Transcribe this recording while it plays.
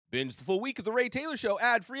Binge the full week of The Ray Taylor Show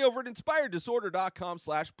ad-free over at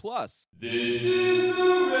inspireddisorder.com/plus. This is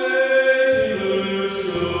The Ray Taylor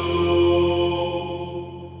Show.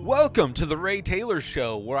 Welcome to The Ray Taylor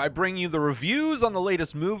Show, where I bring you the reviews on the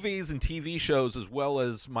latest movies and TV shows, as well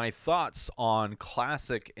as my thoughts on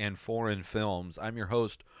classic and foreign films. I'm your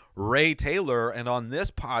host, Ray Taylor, and on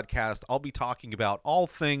this podcast, I'll be talking about all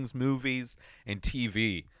things movies and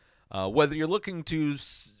TV. Whether you're looking to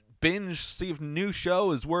binge, see if a new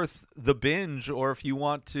show is worth the binge, or if you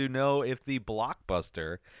want to know if the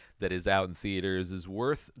blockbuster that is out in theaters is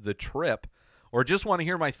worth the trip, or just want to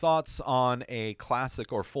hear my thoughts on a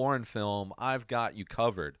classic or foreign film, I've got you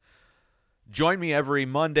covered. Join me every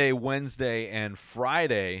Monday, Wednesday, and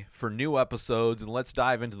Friday for new episodes, and let's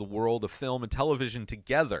dive into the world of film and television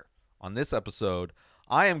together. On this episode,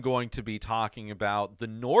 I am going to be talking about The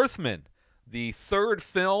Northman, the third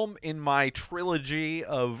film in my trilogy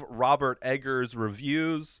of Robert Eggers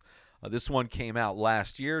reviews. This one came out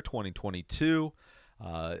last year, 2022.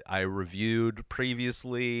 I reviewed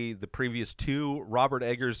previously the previous two Robert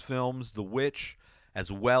Eggers films, The Witch,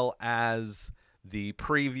 as well as the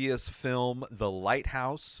previous film, The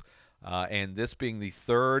Lighthouse, and this being the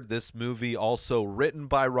third. This movie also written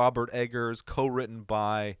by Robert Eggers, co-written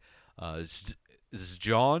by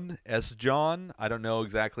John. I don't know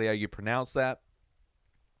exactly how you pronounce that.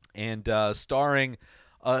 And starring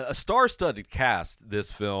a star-studded cast,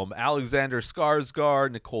 this film. Alexander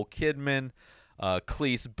Skarsgård, Nicole Kidman,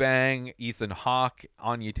 Cleese Bang, Ethan Hawke,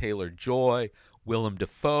 Anya Taylor-Joy. Willem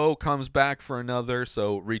Dafoe comes back for another.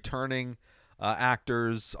 So returning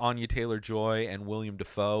actors, Anya Taylor-Joy and William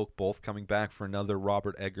Dafoe, both coming back for another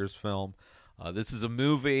Robert Eggers film. This is a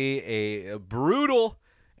movie, a brutal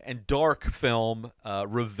and dark film,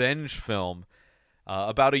 revenge film,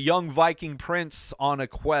 about a young Viking prince on a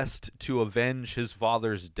quest to avenge his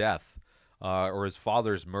father's death, or his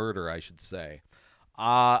father's murder, I should say.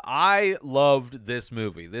 I loved this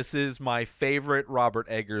movie. This is my favorite Robert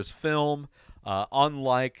Eggers film.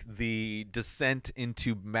 Unlike the Descent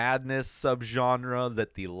into Madness subgenre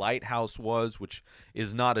that The Lighthouse was, which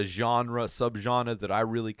is not a subgenre that I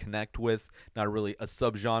really connect with, not really a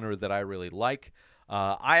subgenre that I really like.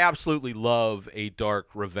 I absolutely love a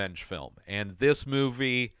dark revenge film, and this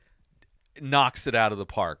movie knocks it out of the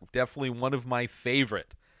park. Definitely one of my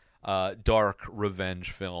favorite dark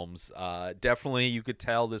revenge films. Definitely, you could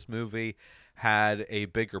tell this movie had a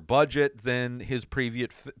bigger budget than his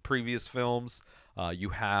previous films.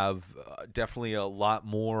 You have definitely a lot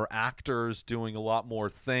more actors doing a lot more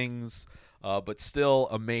things, but still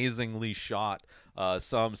amazingly shot.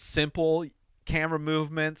 Some simple camera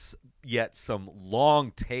movements, yet some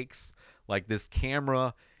long takes. Like, this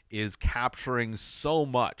camera is capturing so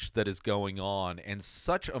much that is going on, and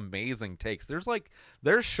such amazing takes.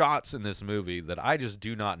 There's shots in this movie that I just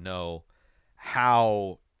do not know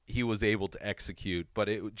how he was able to execute, but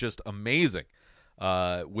it was just amazing.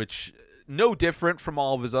 Which, no different from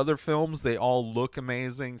all of his other films. They all look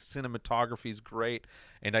amazing. Cinematography is great,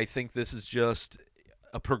 and I think this is just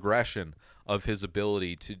a progression of his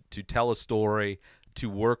ability to tell a story, to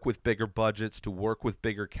work with bigger budgets, to work with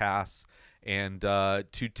bigger casts, and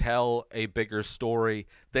to tell a bigger story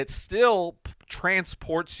that still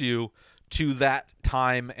transports you to that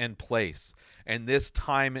time and place. And this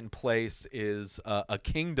time and place is a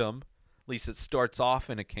kingdom. At least it starts off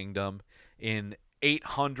in a kingdom in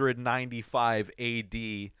 895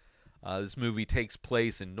 A.D. This movie takes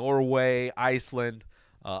place in Norway, Iceland.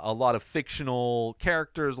 A lot of fictional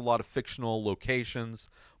characters, a lot of fictional locations,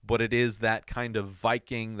 but it is that kind of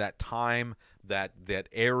Viking, that time, that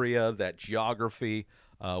area, that geography,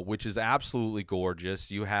 which is absolutely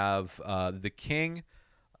gorgeous. You have the king,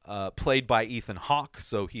 played by Ethan Hawke,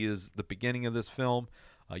 so he is the beginning of this film.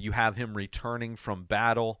 You have him returning from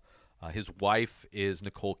battle. His wife is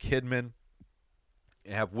Nicole Kidman.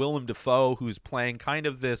 You have Willem Dafoe, who's playing kind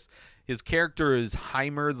of this. His character is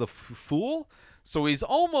Heimer the Fool. So he's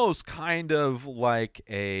almost kind of like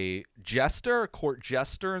a jester, a court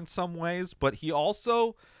jester in some ways, but he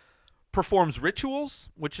also performs rituals,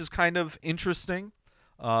 which is kind of interesting.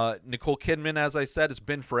 Nicole Kidman, as I said, it's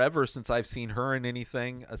been forever since I've seen her in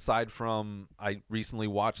anything, aside from I recently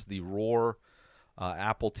watched the Roar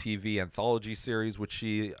Apple TV anthology series, which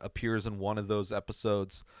she appears in one of those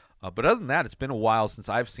episodes. But other than that, it's been a while since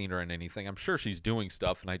I've seen her in anything. I'm sure she's doing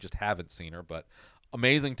stuff, and I just haven't seen her, but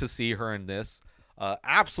amazing to see her in this.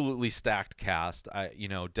 Absolutely stacked cast.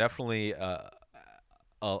 Definitely a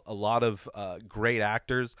lot of great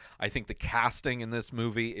actors. I think the casting in this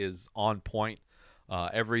movie is on point.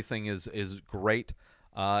 Everything is great.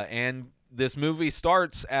 And this movie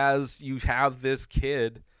starts as you have this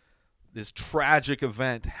kid this tragic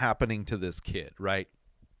event happening to this kid, right?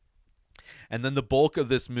 And then the bulk of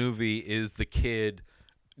this movie is the kid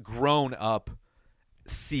grown up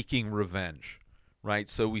seeking revenge, right?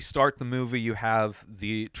 So we start the movie, you have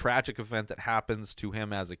the tragic event that happens to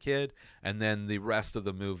him as a kid, and then the rest of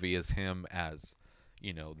the movie is him as,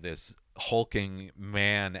 this hulking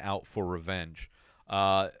man out for revenge.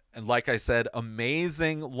 And like I said,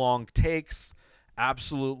 amazing long takes,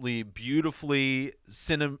 absolutely beautifully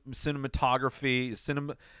choreographed,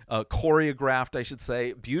 I should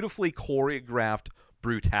say, beautifully choreographed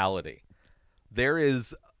brutality. There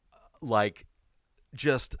is like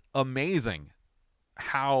just amazing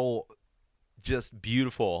how just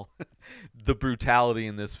beautiful the brutality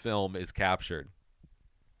in this film is captured.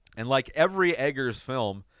 And like every Eggers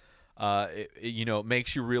film, it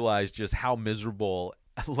makes you realize just how miserable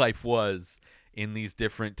life was in these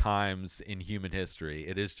different times in human history.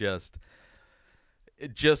 It is just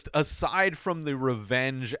aside from the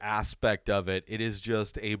revenge aspect of it, it is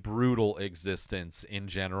just a brutal existence in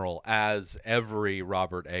general, as every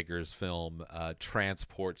Robert Eggers film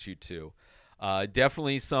transports you to.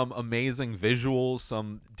 Definitely some amazing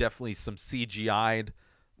visuals, definitely some CGI'd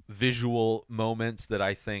visual moments that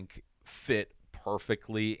I think fit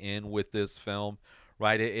perfectly in with this film.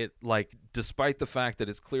 Right, it like, despite the fact that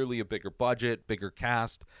it's clearly a bigger budget, bigger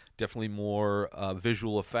cast, definitely more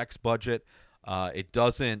visual effects budget. It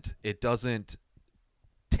doesn't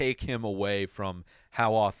take him away from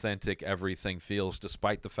how authentic everything feels,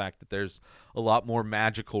 despite the fact that there's a lot more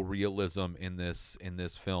magical realism in this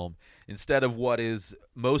film, instead of what is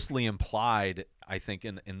mostly implied, I think,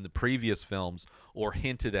 in the previous films, or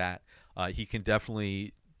hinted at. He can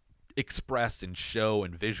definitely express and show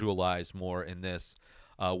and visualize more in this,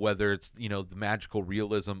 whether it's the magical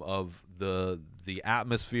realism of the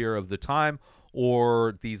atmosphere of the time,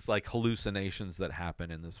 or these like hallucinations that happen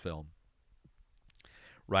in this film,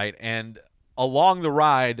 right? And along the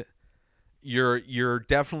ride, you're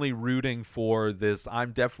definitely rooting for this.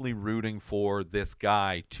 I'm definitely rooting for this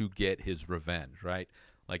guy to get his revenge, right?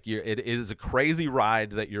 Like, it is a crazy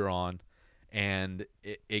ride that you're on, and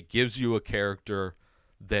it gives you a character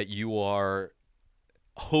that you are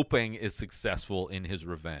hoping is successful in his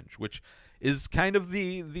revenge, which is kind of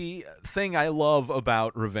the thing I love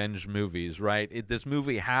about revenge movies, right? This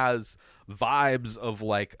movie has vibes of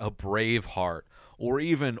like a Braveheart, or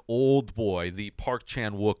even Old Boy, the Park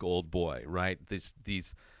Chan-wook Old Boy, right?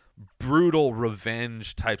 These brutal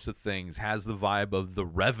revenge types of things, has the vibe of The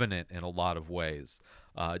Revenant in a lot of ways.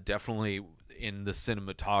 Definitely in the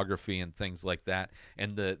cinematography and things like that,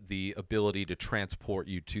 and the ability to transport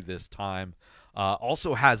you to this time.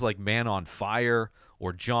 Also has like Man on Fire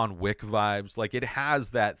or John Wick vibes. Like, it has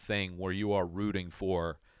that thing where you are rooting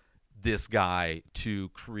for this guy to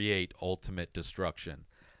create ultimate destruction,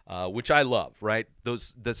 which I love. Right?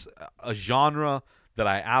 This a genre that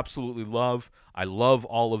I absolutely love. I love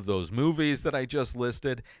all of those movies that I just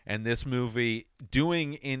listed, and this movie,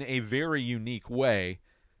 doing in a very unique way,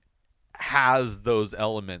 has those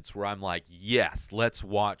elements where I'm like, yes, let's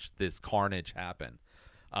watch this carnage happen.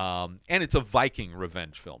 And it's a Viking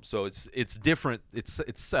revenge film, so it's different. It's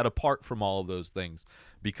set apart from all of those things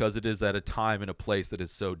because it is at a time and a place that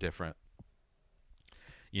is so different.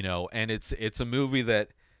 And it's a movie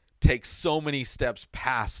that takes so many steps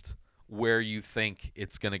past where you think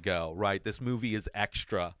it's going to go, right? This movie is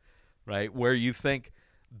extra, right? Where you think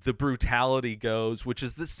the brutality goes, which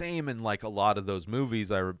is the same in like a lot of those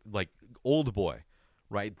movies. Like Old Boy,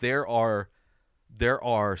 right? There are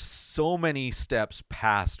so many steps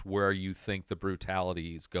past where you think the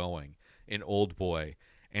brutality is going in Old Boy,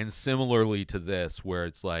 and similarly to this, where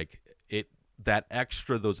it's like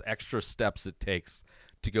those extra steps it takes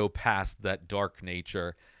to go past that dark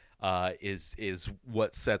nature is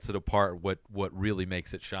what sets it apart. What really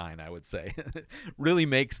makes it shine, I would say, really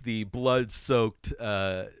makes the blood-soaked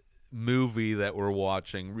movie that we're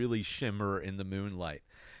watching really shimmer in the moonlight,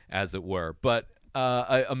 as it were. But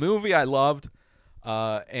a movie I loved.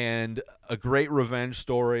 And a great revenge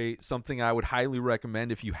story, something I would highly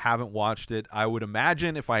recommend if you haven't watched it. I would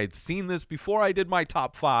imagine if I had seen this before I did my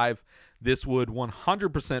top 5, this would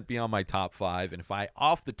 100% be on my top 5. And if I,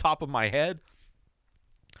 off the top of my head,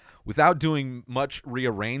 without doing much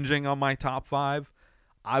rearranging on my top 5,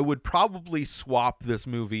 I would probably swap this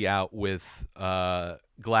movie out with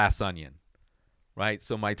Glass Onion, right?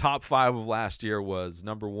 So my top 5 of last year was,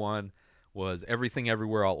 number 1 was Everything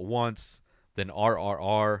Everywhere All at Once, then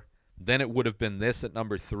RRR, then it would have been this at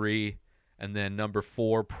number 3, and then number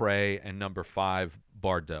 4, Prey, and number 5,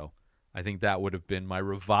 Bardo. I think that would have been my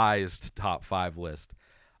revised top 5 list.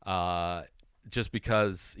 just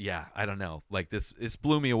because, yeah, I don't know. Like this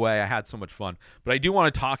blew me away. I had so much fun. But I do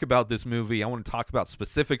want to talk about this movie. I want to talk about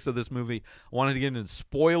specifics of this movie. I wanted to get into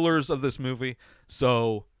spoilers of this movie.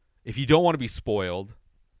 So if you don't want to be spoiled,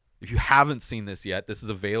 if you haven't seen this yet, this is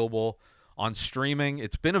available on streaming.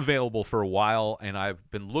 It's been available for a while, and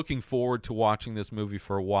I've been looking forward to watching this movie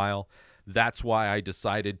for a while. That's why I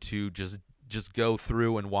decided to just go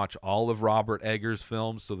through and watch all of Robert Eggers'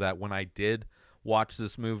 films, so that when I did watch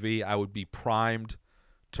this movie, I would be primed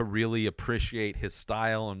to really appreciate his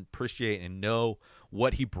style and appreciate and know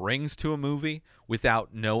what he brings to a movie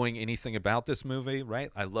without knowing anything about this movie,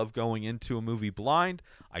 right? I love going into a movie blind.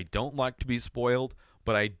 I don't like to be spoiled,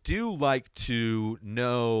 but I do like to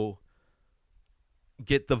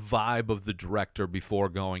get the vibe of the director before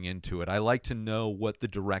going into it. I like to know what the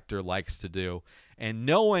director likes to do. And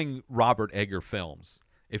knowing Robert Eggers films,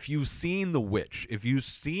 if you've seen The Witch, if you've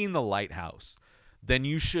seen The Lighthouse, then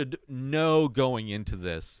you should know going into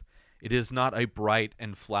this, it is not a bright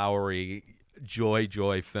and flowery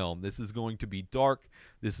joy film. This is going to be dark.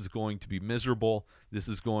 This is going to be miserable. This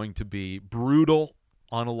is going to be brutal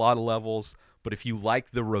on a lot of levels. But if you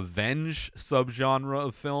like the revenge subgenre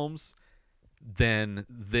of films, then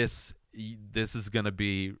this is going to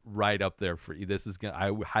be right up there for you.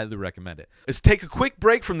 I would highly recommend it. Let's take a quick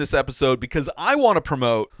break from this episode because I want to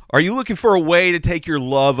promote. Are you looking for a way to take your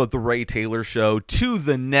love of the Ray Taylor Show to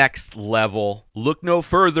the next level? Look no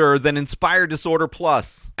further than Inspired Disorder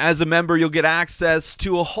Plus. As a member, you'll get access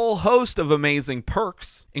to a whole host of amazing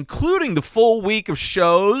perks, including the full week of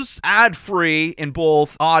shows, ad-free in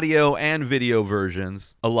both audio and video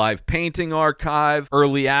versions, a live painting archive,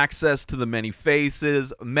 early access to the many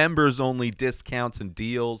faces, members-only discounts and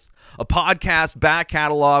deals, a podcast back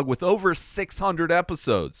catalog with over 600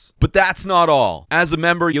 episodes. But that's not all. As a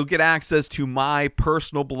member, you'll get access to my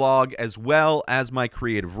personal blog as well as my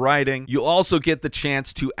creative writing. You'll also get the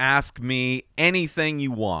chance to ask me anything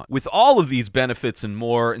you want. With all of these benefits and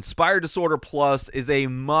more, Inspired Disorder Plus is a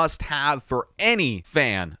must-have for any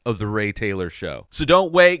fan of The Ray Taylor Show. So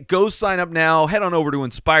don't wait. Go sign up now. Head on over to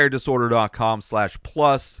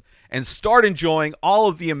inspireddisorder.com/plus and start enjoying all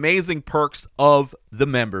of the amazing perks of the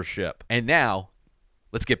membership. And now,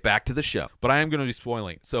 let's get back to the show. But I am going to be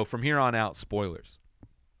spoiling. So from here on out, spoilers.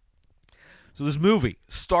 So this movie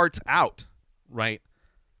starts out, right?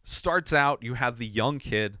 You have the young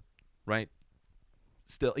kid, right?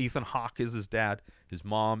 Still, Ethan Hawke is his dad. His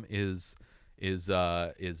mom is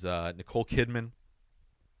Nicole Kidman,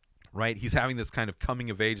 right? He's having this kind of coming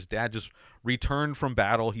of age. His dad just returned from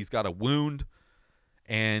battle. He's got a wound,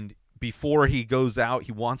 and before he goes out,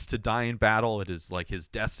 he wants to die in battle. It is like his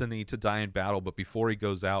destiny to die in battle. But before he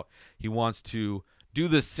goes out, he wants to do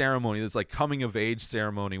this ceremony, this like coming of age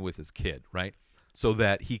ceremony with his kid, right? So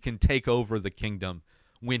that he can take over the kingdom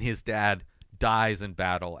when his dad dies in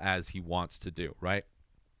battle, as he wants to do, right?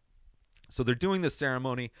 So they're doing this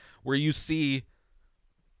ceremony where you see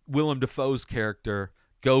Willem Dafoe's character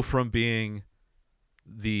go from being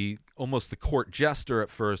almost the court jester at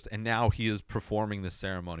first, and now he is performing the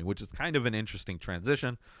ceremony, which is kind of an interesting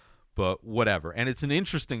transition, but whatever. And it's an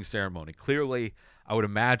interesting ceremony. Clearly, I would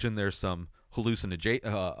imagine there's some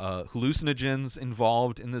hallucinogens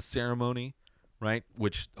involved in this ceremony, right?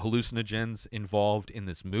 Which hallucinogens involved in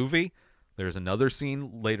this movie. There's another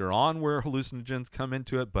scene later on where hallucinogens come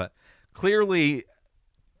into it, but clearly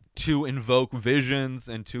to invoke visions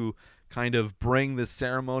and to kind of bring this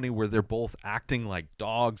ceremony where they're both acting like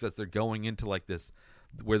dogs as they're going into like this,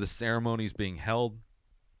 where the ceremony is being held,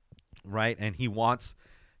 right? And he wants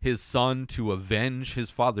his son to avenge his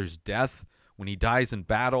father's death when he dies in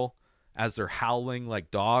battle, as they're howling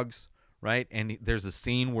like dogs, right? And there's a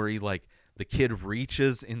scene where the kid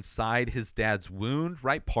reaches inside his dad's wound,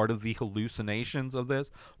 right? Part of the hallucinations of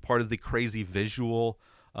this, part of the crazy visual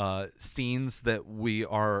scenes that we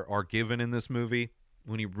are given in this movie,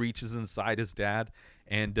 when he reaches inside his dad,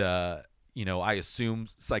 and I assume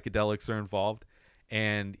psychedelics are involved,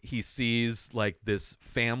 and he sees like this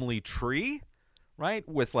family tree, right,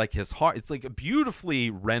 with like his heart. It's like a beautifully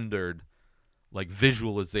rendered like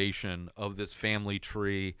visualization of this family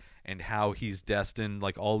tree and how he's destined,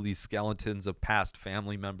 like all these skeletons of past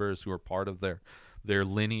family members who are part of their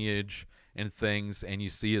lineage and things, and you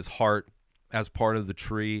see his heart as part of the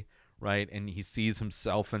tree, right? And he sees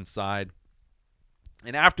himself inside.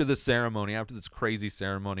 And after this ceremony, after this crazy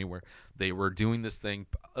ceremony where they were doing this thing,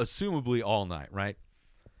 assumably all night, right?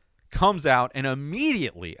 Comes out, and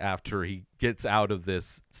immediately after he gets out of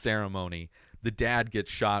this ceremony, the dad gets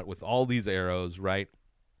shot with all these arrows, right?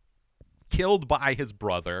 Killed by his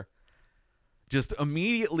brother, just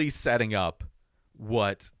immediately setting up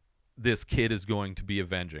what this kid is going to be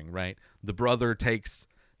avenging, right? The brother takes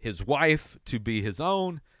his wife to be his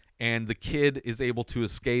own, and the kid is able to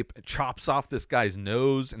escape, chops off this guy's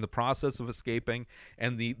nose in the process of escaping.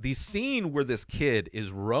 And the scene where this kid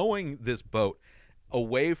is rowing this boat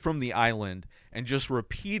away from the island and just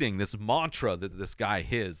repeating this mantra that this guy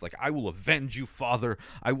has, like, I will avenge you, father,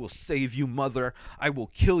 I will save you, mother, I will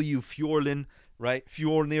kill you, Fjorlin, right?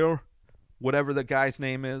 Fjornir, whatever the guy's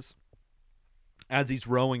name is, as he's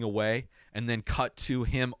rowing away, and then cut to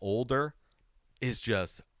him older, is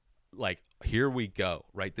just like, here we go,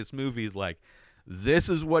 right? This movie is like, this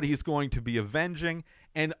is what he's going to be avenging.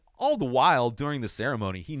 And all the while during the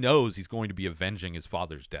ceremony, he knows he's going to be avenging his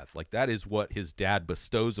father's death. Like, that is what his dad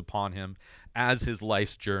bestows upon him as his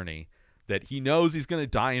life's journey, that he knows he's going to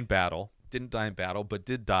die in battle. Didn't die in battle, but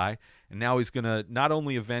did die. And now he's going to not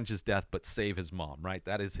only avenge his death, but save his mom, right?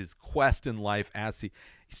 That is his quest in life. As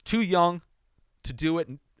he's too young to do it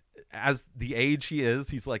as the age he is.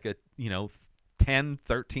 He's like a, 10,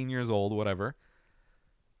 13 years old, whatever.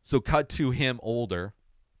 So cut to him older,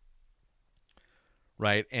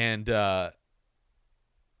 right? And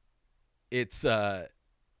it's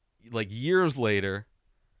like years later,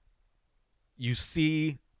 you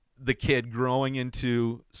see the kid growing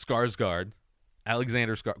into Skarsgård,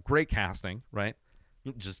 Alexander Skarsgård. Great casting, right?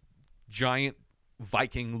 Just giant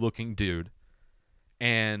Viking-looking dude.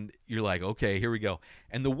 And you're like, okay, here we go.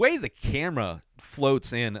 And the way the camera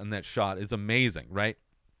floats in on that shot is amazing, right?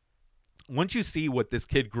 Once you see what this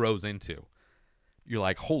kid grows into, you're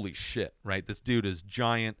like, holy shit, right? This dude is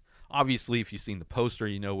giant. Obviously, if you've seen the poster,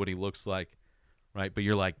 you know what he looks like, right? But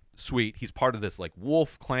you're like, sweet. He's part of this like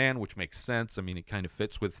wolf clan, which makes sense. I mean, it kind of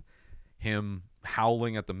fits with him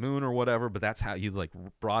howling at the moon or whatever, but that's how he's like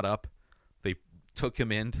brought up. They took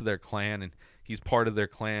him into their clan, and he's part of their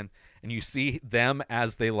clan. And you see them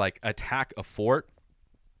as they like attack a fort,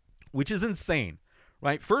 which is insane,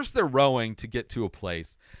 right? First they're rowing to get to a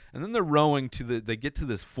place, and then they're rowing they get to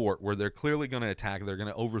this fort where they're clearly going to attack. They're going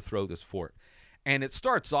to overthrow this fort. And it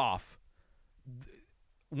starts off,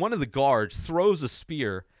 one of the guards throws a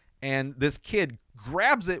spear, and this kid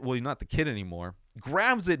grabs it. Well, not the kid anymore.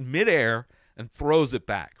 Grabs it midair and throws it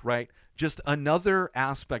back, right? Just another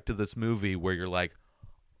aspect of this movie where you're like,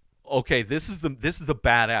 okay, this is the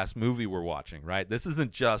badass movie we're watching, right? This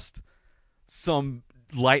isn't just some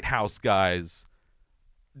lighthouse guy's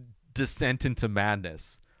descent into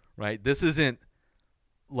madness, right? This isn't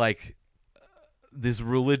like this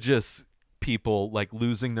religious people like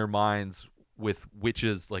losing their minds with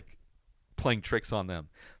witches like playing tricks on them.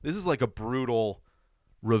 This is like a brutal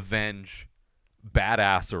revenge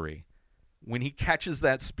badassery. When he catches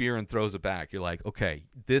that spear and throws it back, you're like, okay,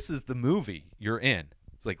 this is the movie you're in.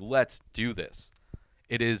 It's like, let's do this.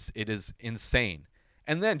 It is insane.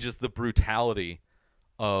 And then just the brutality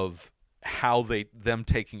of how them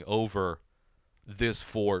taking over this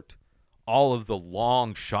fort, all of the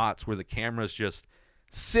long shots where the camera's just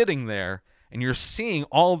sitting there and you're seeing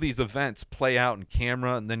all these events play out in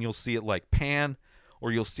camera, and then you'll see it like pan,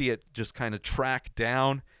 or you'll see it just kind of track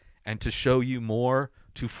down and to show you more,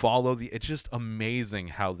 to follow it's just amazing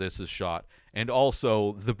how this is shot. And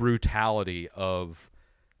also the brutality of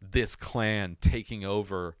this clan taking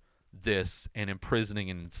over this and imprisoning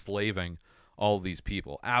and enslaving all these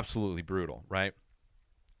people. Absolutely brutal, right?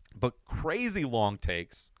 But crazy long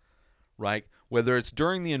takes, right? Whether it's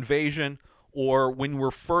during the invasion or when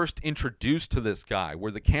we're first introduced to this guy,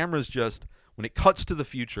 where the camera's just, when it cuts to the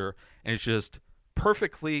future and it's just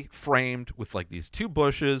perfectly framed with like these two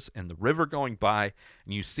bushes and the river going by,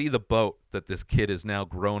 and you see the boat that this kid is now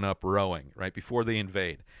grown up rowing right before they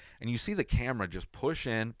invade, and you see the camera just push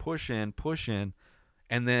in,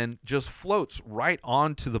 and then just floats right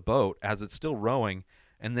onto the boat as it's still rowing,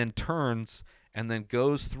 and then turns and then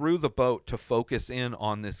goes through the boat to focus in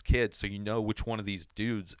on this kid, so you know which one of these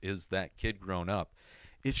dudes is that kid grown up.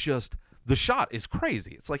 It's just, the shot is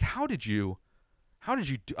crazy. It's like, how did you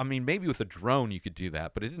do? I mean, maybe with a drone you could do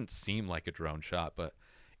that, but it didn't seem like a drone shot. But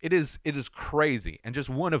it is crazy, and just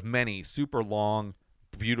one of many super long,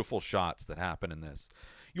 beautiful shots that happen in this.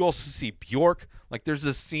 You also see Bjork. Like, there's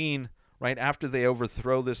this scene right after they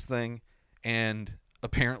overthrow this thing, and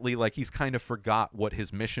apparently, like, he's kind of forgot what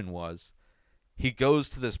his mission was. He goes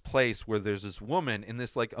to this place where there's this woman in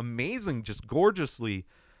this like amazing, just gorgeously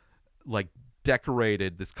like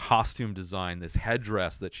decorated, this costume design, this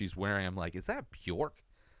headdress that she's wearing. I'm like, is that Bjork?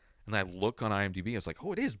 And I look on IMDb. I was like,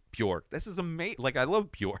 oh, it is Bjork. This is amazing. Like, I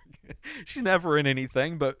love Bjork. She's never in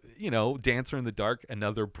anything, but, Dancer in the Dark,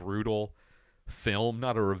 another brutal film,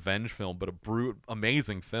 not a revenge film, but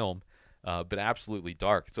amazing film, but absolutely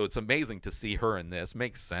dark. So it's amazing to see her in this.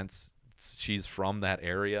 Makes sense. she's from that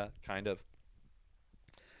area, kind of.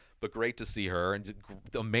 But great to see her, and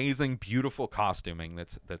amazing, beautiful costuming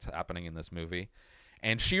that's happening in this movie.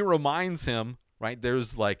 And she reminds him, right?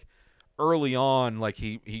 There's like early on, like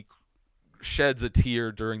he sheds a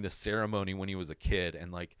tear during the ceremony when he was a kid,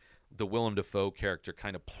 and like the Willem Dafoe character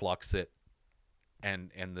kind of plucks it,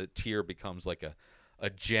 and the tear becomes like a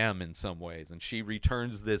gem in some ways, and she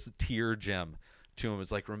returns this tear gem to him.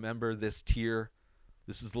 It's like, remember this tear?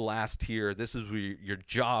 This is the last tear. This is your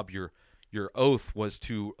job, your oath was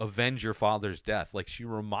to avenge your father's death. Like, she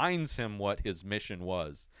reminds him what his mission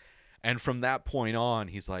was. And from that point on,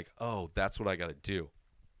 he's like, oh, that's what I got to do.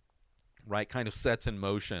 Right? Kind of sets in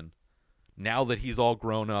motion. Now that he's all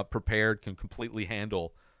grown up, prepared, can completely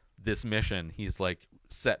handle this mission, he's like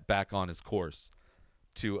set back on his course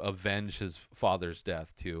to avenge his father's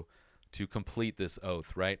death, to complete this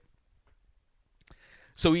oath, right?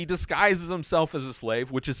 So he disguises himself as a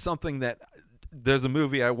slave, which is something that there's a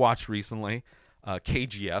movie I watched recently,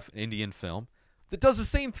 KGF, an Indian film, that does the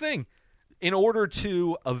same thing. In order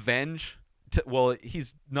to avenge, well,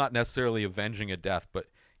 he's not necessarily avenging a death, but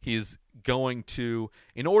he's going to,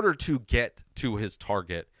 in order to get to his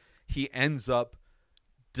target, he ends up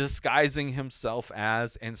disguising himself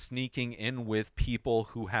as and sneaking in with people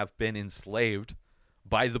who have been enslaved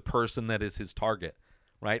by the person that is his target,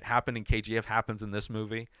 right? Happened in KGF, happens in this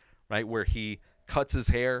movie, right? Where he cuts his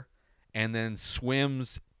hair and then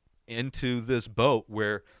swims into this boat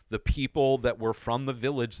where the people that were from the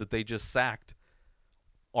village that they just sacked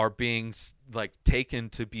are being like taken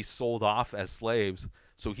to be sold off as slaves.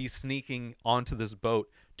 So he's sneaking onto this boat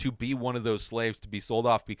to be one of those slaves to be sold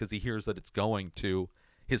off because he hears that it's going to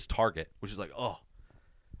his target, which is like, oh.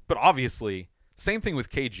 But obviously, same thing with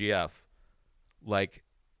KGF. Like,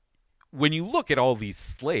 when you look at all these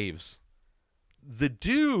slaves, the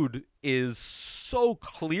dude is so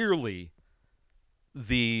clearly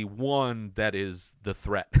the one that is the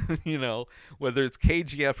threat. You know, whether it's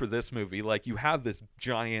KGF or this movie, like, you have this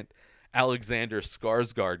giant Alexander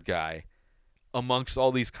Skarsgård guy amongst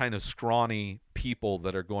all these kind of scrawny people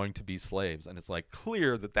that are going to be slaves, and it's like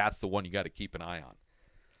clear that that's the one you got to keep an eye on.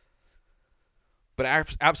 But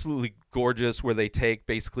absolutely gorgeous, where they take,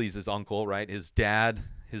 basically he's his uncle, right? His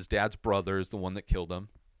dad's brother is the one that killed him.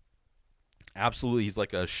 Absolutely, he's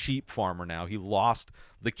like a sheep farmer now. He lost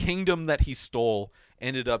the kingdom that he stole,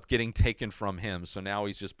 ended up getting taken from him. So now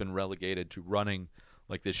he's just been relegated to running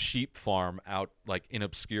like this sheep farm out like in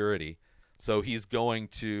obscurity. So he's going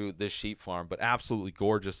to this sheep farm, but absolutely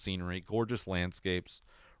gorgeous scenery, gorgeous landscapes,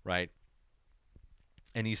 right?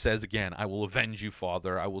 And he says again, I will avenge you,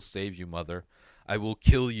 father. I will save you, mother. I will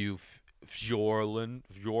kill you, Fjorner.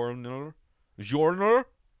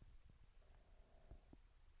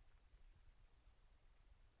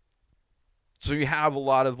 So you have a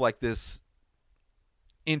lot of like this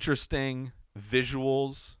interesting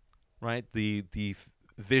visuals, right? The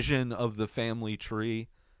vision of the family tree.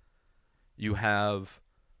 You have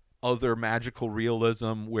other magical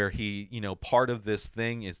realism where he, you know, part of this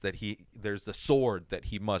thing is that there's the sword that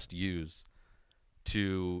he must use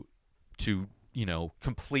to you know,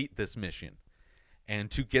 complete this mission. And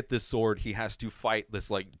to get this sword, he has to fight this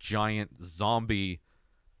like giant zombie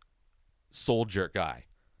soldier guy,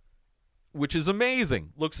 which is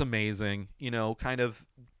amazing. Looks amazing, you know, kind of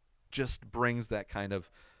just brings that kind of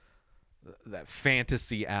that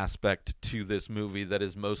fantasy aspect to this movie that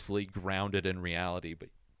is mostly grounded in reality. But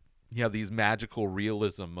you have these magical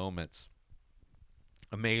realism moments.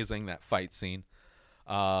 Amazing, that fight scene.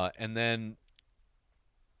 And then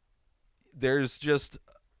there's just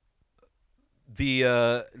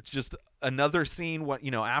just another scene, what,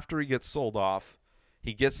 you know, after he gets sold off,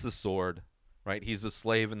 he gets the sword, right? He's a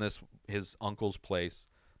slave in his uncle's place.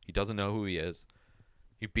 He doesn't know who he is.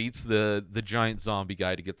 He beats the giant zombie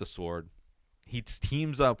guy to get the sword. He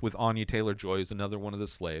teams up with Anya Taylor-Joy, who's another one of the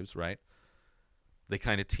slaves, right? They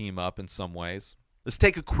kind of team up in some ways. Let's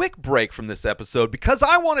take a quick break from this episode because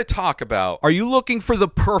I want to talk about, are you looking for the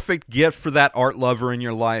perfect gift for that art lover in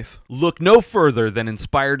your life? Look no further than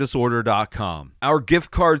InspiredDisorder.com. Our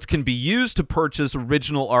gift cards can be used to purchase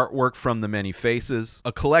original artwork from The Many Faces,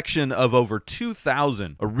 a collection of over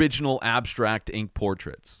 2,000 original abstract ink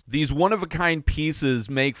portraits. These one-of-a-kind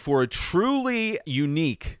pieces make for a truly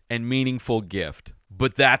unique and meaningful gift.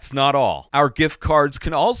 But that's not all. Our gift cards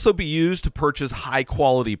can also be used to purchase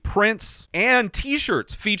high-quality prints and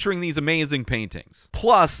t-shirts featuring these amazing paintings.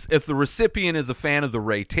 Plus, if the recipient is a fan of the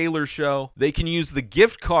Ray Taylor Show, they can use the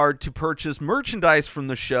gift card to purchase merchandise from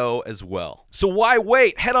the show as well. So why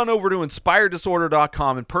wait? Head on over to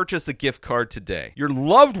inspireddisorder.com and purchase a gift card today. Your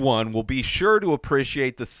loved one will be sure to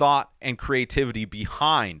appreciate the thought and creativity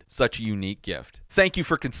behind such a unique gift. Thank you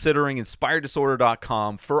for considering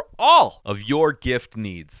inspireddisorder.com for all of your gift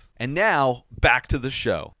needs. And now, back to the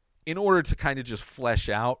show. In order to kind of just flesh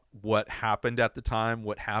out what happened at the time,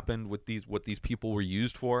 what happened with what these people were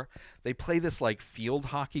used for, they play this like field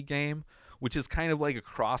hockey game, which is kind of like a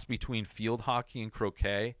cross between field hockey and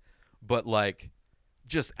croquet, but like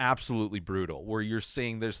just absolutely brutal, where you're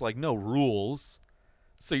seeing there's like no rules.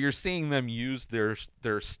 So you're seeing them use their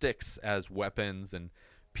sticks as weapons and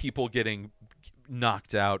people getting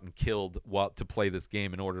knocked out and killed to play this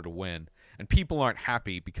game in order to win. And people aren't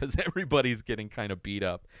happy because everybody's getting kind of beat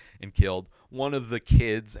up and killed. One of the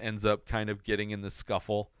kids ends up kind of getting in the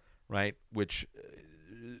scuffle, right? Which,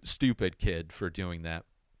 stupid kid for doing that.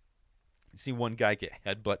 You see one guy get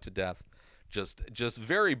headbutt to death. Just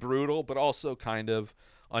very brutal, but also kind of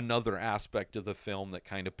another aspect of the film that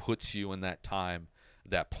kind of puts you in that time,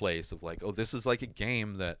 that place of like, oh, this is like a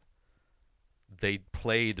game that they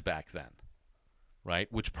played back then,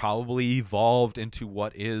 right? Which probably evolved into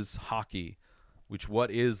what is hockey,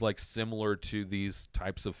 what is like similar to these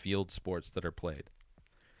types of field sports that are played.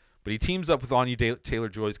 But he teams up with Anya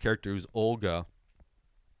Taylor-Joy's character, who's Olga,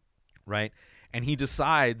 right? And he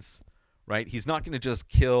decides, right, he's not going to just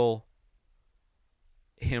kill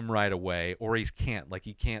him right away, or he can't.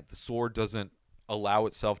 The sword doesn't allow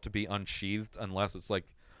itself to be unsheathed unless it's like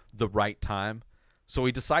the right time. So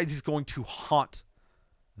he decides he's going to haunt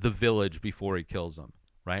the village before he kills them,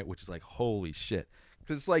 right? Which is like, holy shit.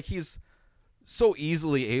 Because it's like he's so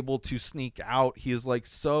easily able to sneak out. He is like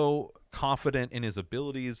so confident in his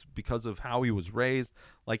abilities because of how he was raised.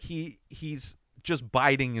 Like he's just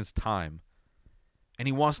biding his time. And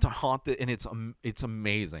he wants to haunt it, and it's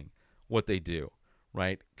amazing what they do,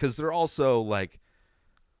 right? Because they're also like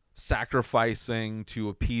sacrificing to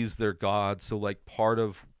appease their gods. So like part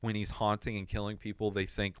of when he's haunting and killing people, they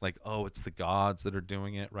think like, oh, it's the gods that are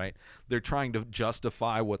doing it, right? They're trying to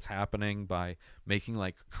justify what's happening by making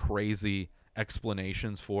like crazy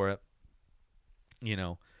explanations for it, you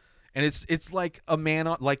know. And it's like the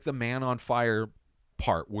man on fire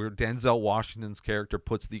part where Denzel Washington's character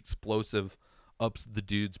puts the explosive up the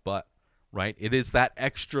dude's butt, right? It is that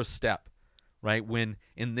extra step, right? When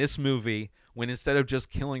in this movie, when instead of just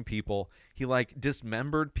killing people, he like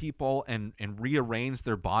dismembered people and rearranged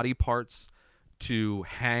their body parts to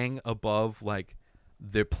hang above like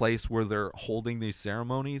the place where they're holding these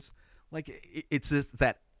ceremonies. Like it's just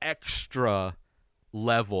that extra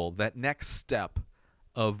level, that next step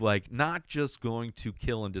of like not just going to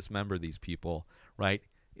kill and dismember these people, right?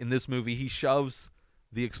 In this movie, he shoves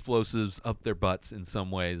the explosives up their butts in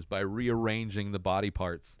some ways by rearranging the body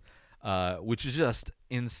parts, which is just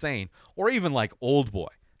insane. Or even like Old Boy,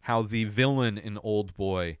 how the villain in Old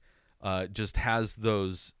Boy just has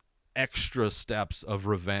those extra steps of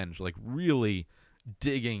revenge, like really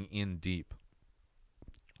digging in deep,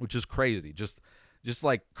 which is crazy. Just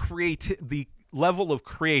like the level of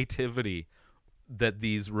creativity that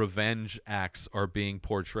these revenge acts are being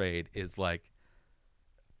portrayed is like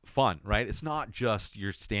fun, right? It's not just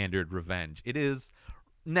your standard revenge. It is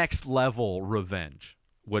next level revenge,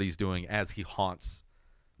 what he's doing as he haunts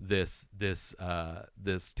this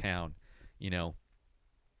town, you know.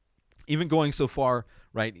 Even going so far,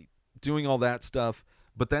 right, doing all that stuff,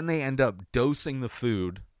 but then they end up dosing the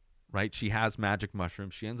food, right? She has magic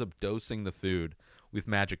mushrooms. She ends up dosing the food with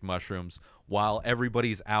magic mushrooms while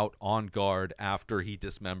everybody's out on guard after he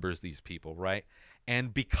dismembers these people, right?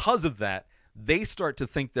 And because of that, they start to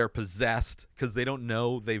think they're possessed because they don't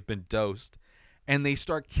know they've been dosed, and they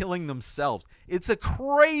start killing themselves. It's a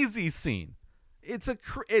crazy scene. It's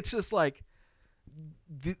just like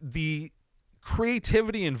the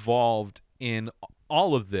creativity involved in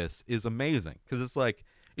all of this is amazing, because it's like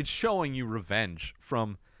it's showing you revenge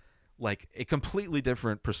from like a completely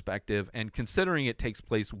different perspective, and considering it takes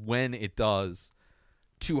place when it does,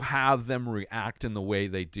 to have them react in the way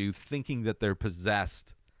they do, thinking that they're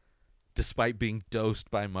possessed despite being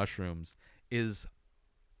dosed by mushrooms, is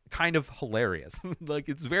kind of hilarious. Like,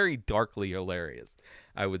 it's very darkly hilarious,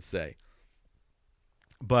 I would say.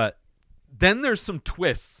 But then there's some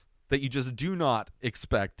twists that you just do not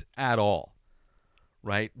expect at all,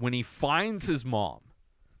 right? When he finds his mom,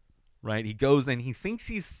 right? He goes and he thinks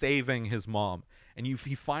he's saving his mom, and he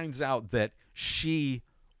finds out that she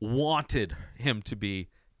wanted him to be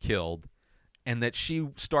killed, and that she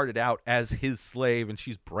started out as his slave, and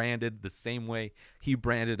she's branded the same way he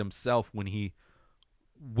branded himself when he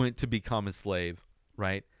went to become a slave,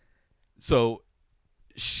 right? So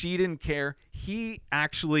she didn't care. He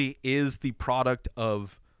actually is the product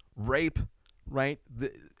of rape, right?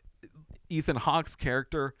 Ethan Hawke's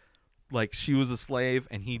character, like, she was a slave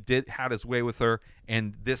and he had his way with her,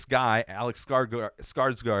 and this guy, Alex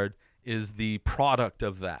Skarsgård, is the product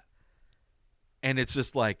of that. And it's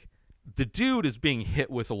just like, the dude is being hit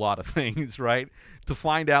with a lot of things, right? To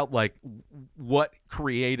find out, like, what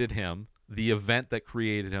created him, the event that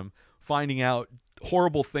created him, finding out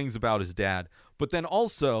horrible things about his dad, but then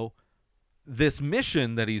also this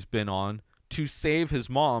mission that he's been on to save his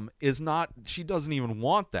mom is not, she doesn't even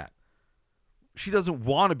want that. She doesn't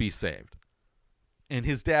want to be saved. And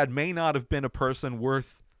his dad may not have been a person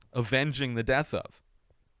worth avenging the death of.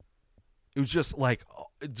 It was just like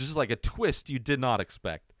a twist you did not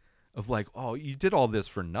expect, of like, oh, you did all this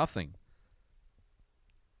for nothing.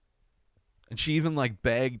 And she even, like,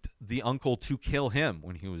 begged the uncle to kill him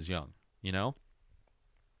when he was young, you know?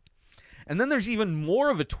 And then there's even more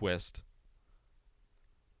of a twist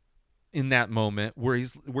in that moment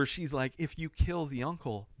where she's like, if you kill the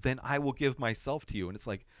uncle, then I will give myself to you. And it's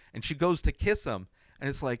like, and she goes to kiss him, and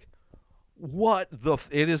it's like,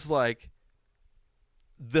 it is like,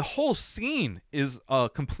 the whole scene is a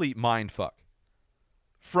complete mind fuck.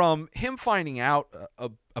 From him finding out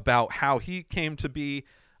about how he came to be,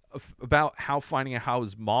 about how finding out how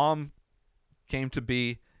his mom came to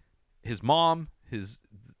be, his mom,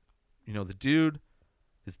 the dude,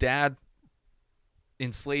 his dad,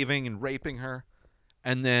 enslaving and raping her,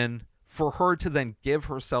 and then for her to then give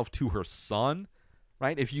herself to her son,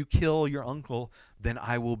 right? If you kill your uncle, then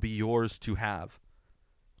I will be yours to have.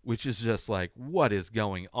 Which is just like, what is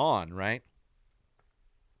going on, right?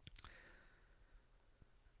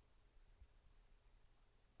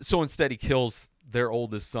 So instead he kills their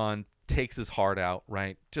oldest son, takes his heart out,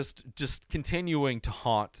 right? Just continuing to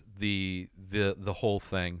haunt the whole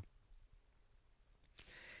thing.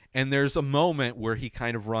 And there's a moment where he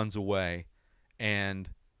kind of runs away, and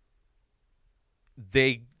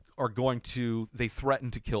they threaten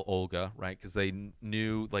to kill Olga, right? Because they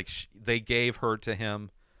knew, like, they gave her to him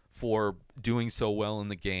for doing so well in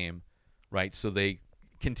the game, right? So they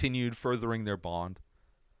continued furthering their bond.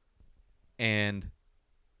 And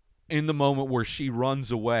in the moment where she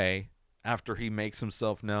runs away after he makes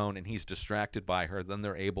himself known and he's distracted by her, then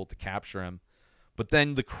they're able to capture him. But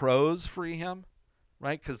then the crows free him,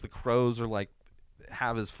 right? Because the crows are like,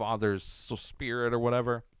 have his father's spirit or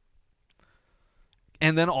whatever.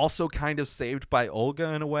 And then also kind of saved by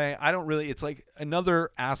Olga in a way. It's like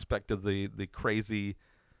another aspect of the crazy,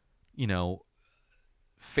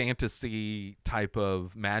 fantasy type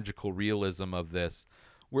of magical realism of this.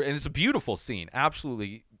 And it's a beautiful scene,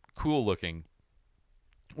 absolutely cool looking,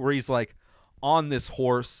 where he's like on this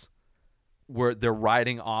horse where they're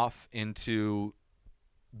riding off into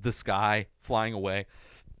the sky, flying away.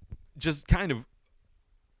 Just kind of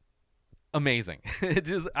amazing.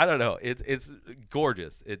 I don't know. It's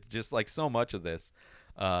gorgeous. It's just like so much of this.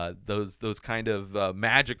 Those kind of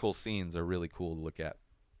magical scenes are really cool to look at.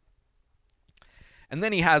 And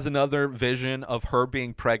then he has another vision of her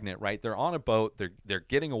being pregnant, right? They're on a boat, they're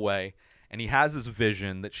getting away, and he has this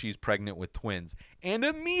vision that she's pregnant with twins. And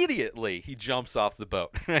immediately he jumps off the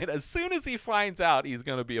boat, right? As soon as he finds out he's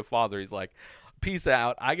going to be a father, he's like, peace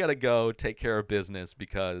out. I got to go take care of business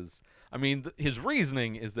because, his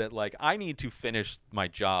reasoning is that, like, I need to finish my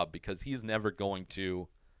job because he's never going to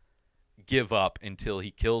give up until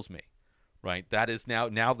he kills me, right? That is now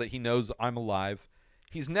that he knows I'm alive,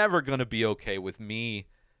 he's never going to be okay with me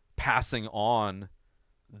passing on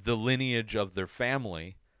the lineage of their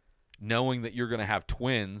family, knowing that you're going to have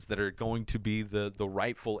twins that are going to be the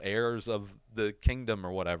rightful heirs of the kingdom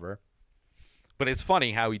or whatever. But it's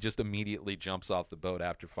funny how he just immediately jumps off the boat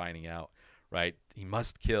after finding out, right? He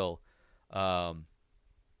must kill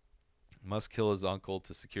his uncle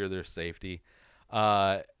to secure their safety.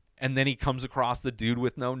 And then he comes across the dude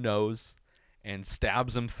with no nose and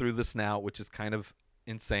stabs him through the snout, which is kind of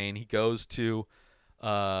insane. He goes to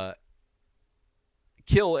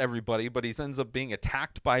kill everybody, but he ends up being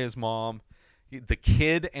attacked by his mom. The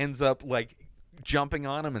kid ends up, like, jumping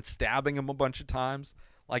on him and stabbing him a bunch of times.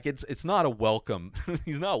 Like, it's not a welcome.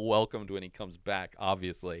 He's not welcomed when he comes back,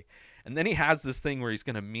 obviously. And then he has this thing where he's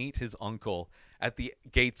going to meet his uncle at the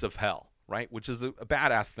gates of hell, right? Which is a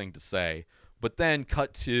badass thing to say. But then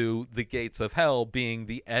cut to the gates of hell being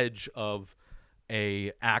the edge of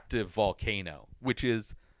a active volcano, which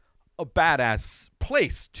is a badass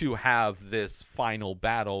place to have this final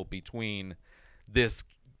battle between this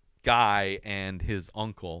guy and his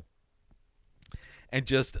uncle. And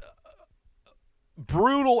just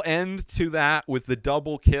brutal end to that with the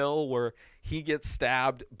double kill where he gets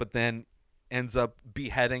stabbed but then ends up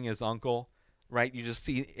beheading his uncle, right? You just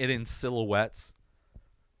see it in silhouettes.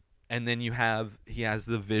 And then he has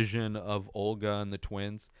the vision of Olga and the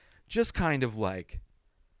twins. Just kind of like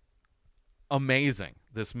amazing,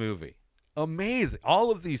 this movie. Amazing.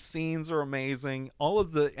 All of these scenes are amazing.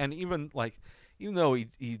 And even though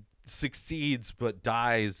he succeeds but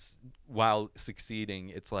dies while succeeding,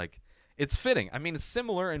 it's like, it's fitting. I mean, it's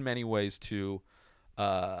similar in many ways to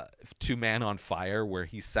Man on Fire, where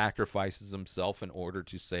he sacrifices himself in order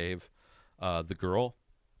to save the girl.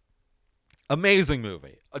 Amazing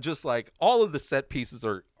movie. Just like all of the set pieces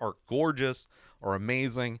are gorgeous, are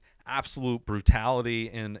amazing. Absolute brutality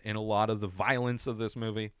in a lot of the violence of this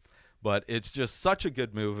movie. But it's just such a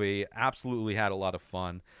good movie. Absolutely had a lot of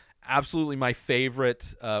fun. Absolutely my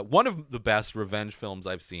favorite, one of the best revenge films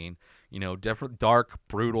I've seen. You know, different, dark,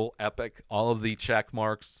 brutal, epic. All of the check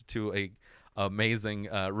marks to a amazing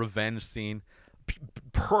revenge scene.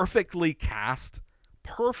 Perfectly cast.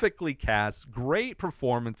 Great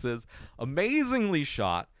performances. Amazingly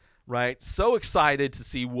shot. Right? So excited to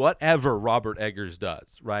see whatever Robert Eggers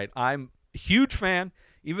does. Right? I'm a huge fan,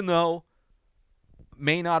 even though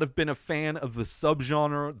may not have been a fan of the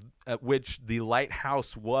subgenre at which The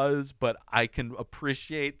Lighthouse was, but I can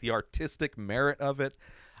appreciate the artistic merit of it.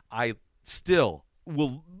 I still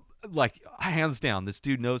will, like, hands down, this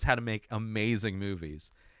dude knows how to make amazing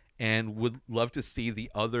movies, and would love to see the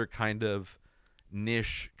other kind of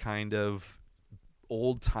niche, kind of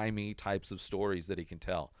old-timey types of stories that he can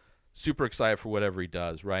tell. Super excited for whatever he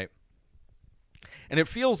does, right? And it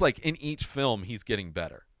feels like in each film he's getting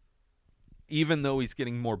better. Even though he's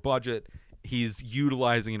getting more budget, he's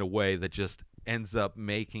utilizing it in a way that just ends up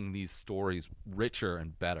making these stories richer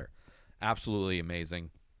and better. Absolutely amazing.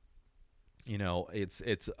 You know,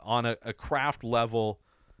 it's on a craft level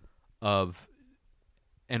of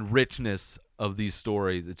and richness of these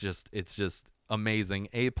stories. It's just amazing.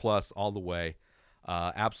 A+ all the way.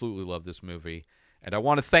 Absolutely love this movie. And I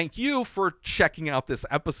want to thank you for checking out this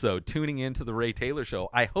episode, tuning into the Ray Taylor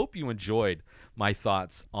Show. I hope you enjoyed my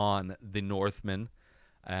thoughts on The Northman.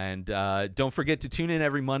 And don't forget to tune in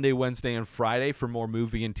every Monday, Wednesday, and Friday for more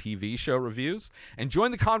movie and TV show reviews. And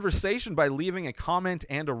join the conversation by leaving a comment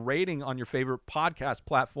and a rating on your favorite podcast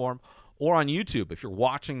platform or on YouTube if you're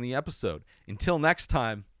watching the episode. Until next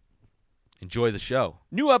time, enjoy the show.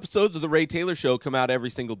 New episodes of The Ray Taylor Show come out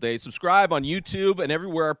every single day. Subscribe on YouTube and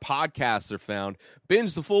everywhere our podcasts are found.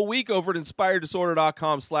 Binge the full week over at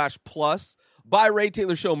InspiredDisorder.com/plus. Buy Ray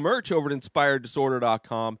Taylor Show merch over at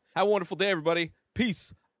InspiredDisorder.com. Have a wonderful day, everybody.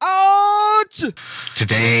 Peace out!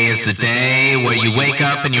 Today is the day where you wake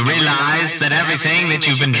up and you realize that everything that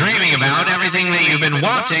you've been dreaming about, everything that you've been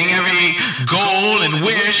wanting, every goal and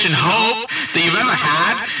wish and hope that you've ever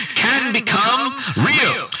had can become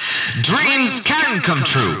real. Dreams can come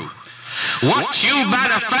true. What you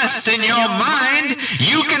manifest in your mind,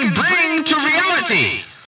 you can bring to reality.